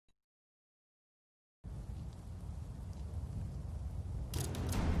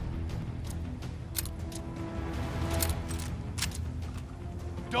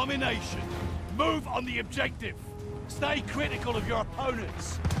Domination. Move on the objective. Stay critical of your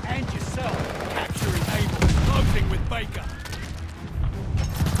opponents and yourself. Capturing Able. Closing with Baker.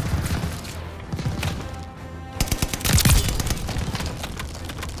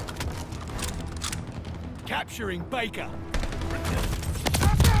 Capturing Baker.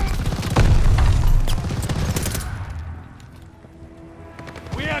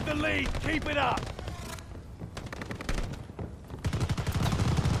 We have the lead. Keep it up.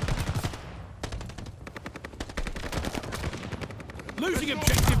 Losing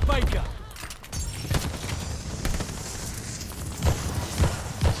objective Baker.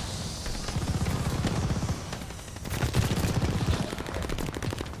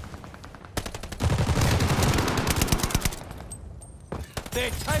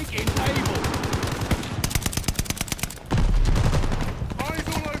 They're taking Able. Eyes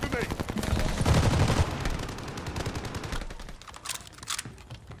all over me.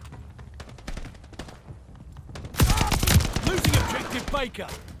 Losing objective Baker.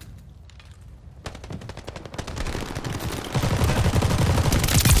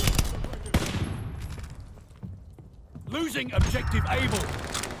 Losing objective Able.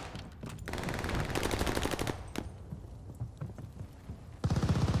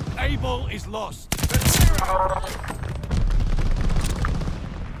 Able is lost.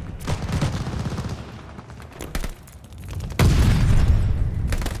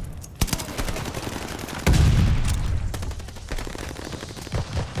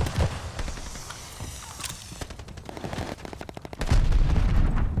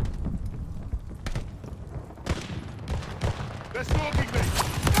 They're stalking me.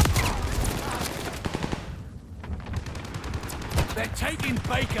 They're taking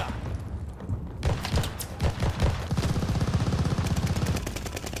Baker.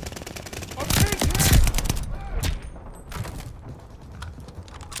 I'm pinned here.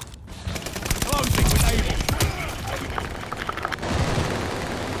 Closing with Able.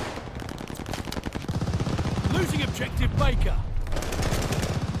 Losing objective Baker.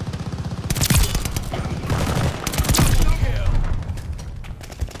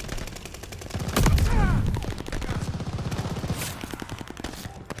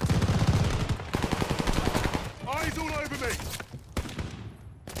 Eyes all over me.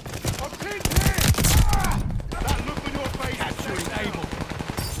 I'm pinned here. That look on your face. Capturing Able.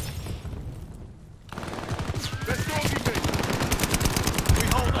 They're stalking me. We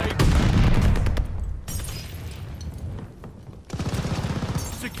hold Able.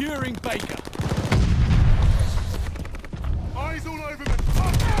 Securing Baker. Eyes all over me.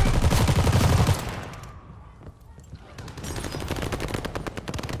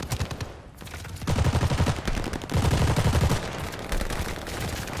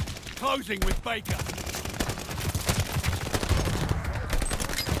 Closing with Baker.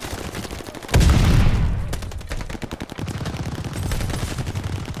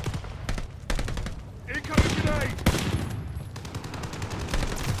 Incoming grenade.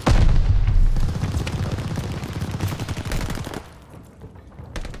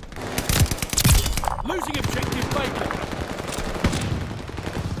 Losing objective Baker.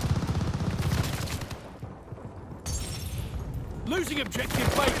 Losing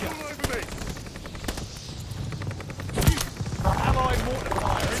objective Baker. All over me. Allied mortar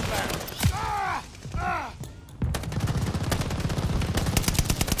fire inbound.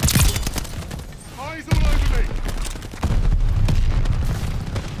 Eyes all over me.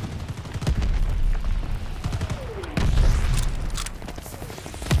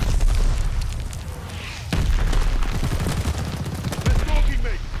 They're stalking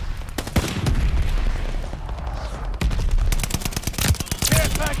me. Care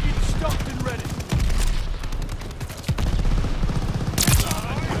package stocked and ready.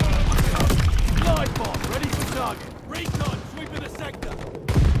 Live bomb ready for target. Recon sweeping the sector.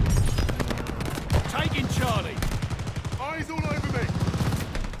 Taking Charlie. Eyes all over me.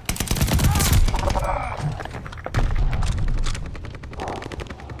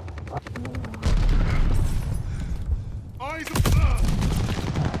 Eyes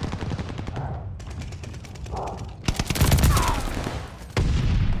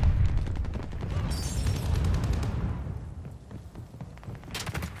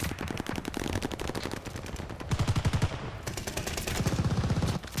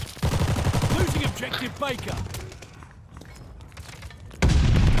Losing objective Baker.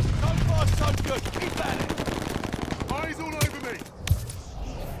 So far, so good. Keep at it. Eyes all over me.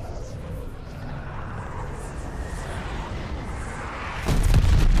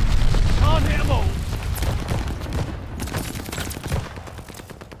 Can't hit them all.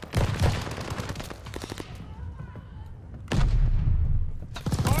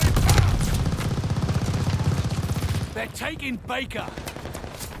 taking Baker.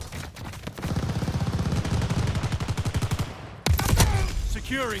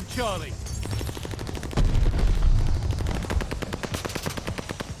 Securing Charlie.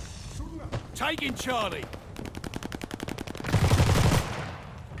 Taking Charlie.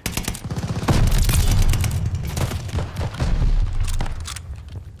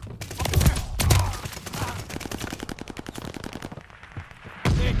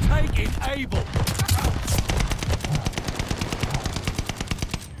 They're taking Able.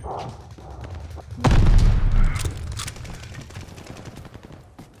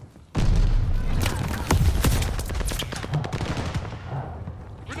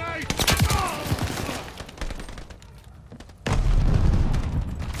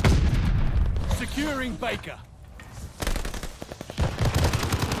 Securing Baker.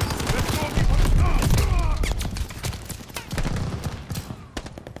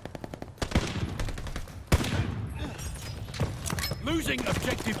 Losing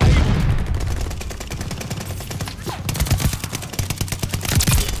objective Able.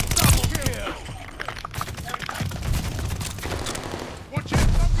 Double kill. Watch it!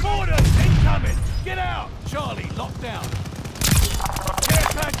 Orders incoming. Get out. Charlie locked down. Care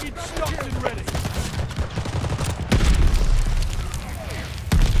package stocked and ready.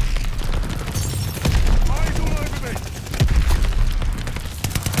 Eyes all over me!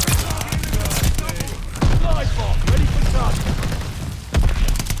 Live bomb ready for target.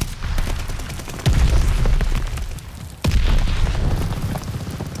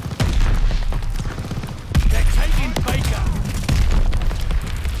 They're taking Baker.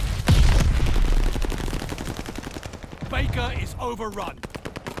 Baker is overrun.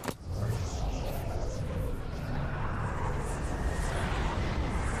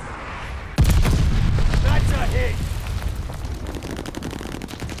 That's a hit.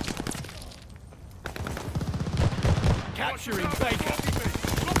 Capturing Baker.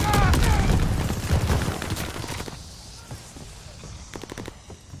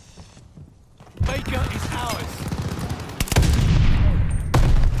 Baker is ours.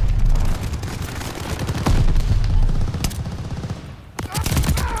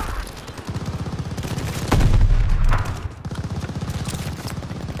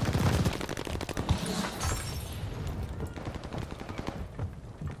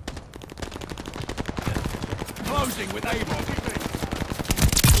 Closing with Able.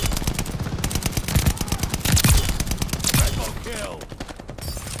 Triple kill.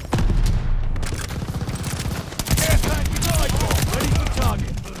 Care package live bomb ready for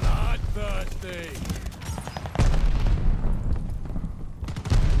target. Bloodthirsty.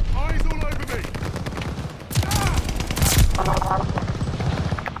 Eyes all over me!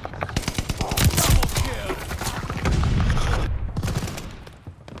 Double kill.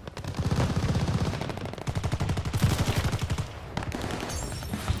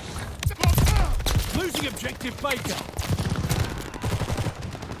 Losing objective Baker.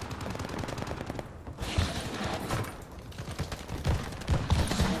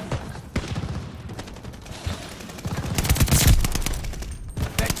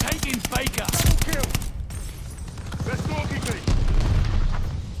 They're taking Baker. Kill! They're stalking me!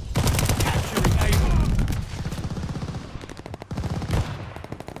 Capturing Able.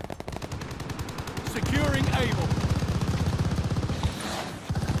 Securing Able.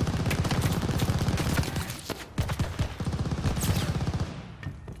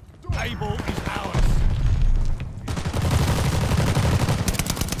 Able is ours.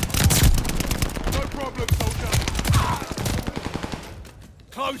 No problem, soldier!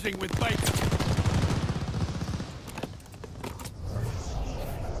 Closing with Baker.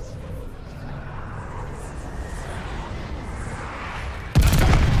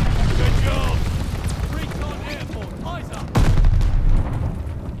 Good job. Recon airport. Eyes up.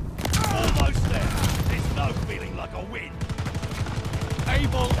 Almost there. There's no feeling like a win.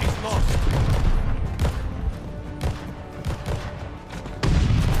 Able is lost.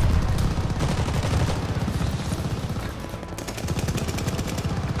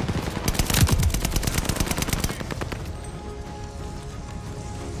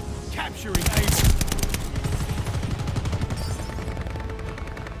 Capturing Able.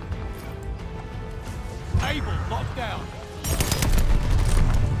 Able locked down.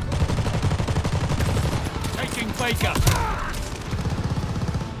 Taking Baker.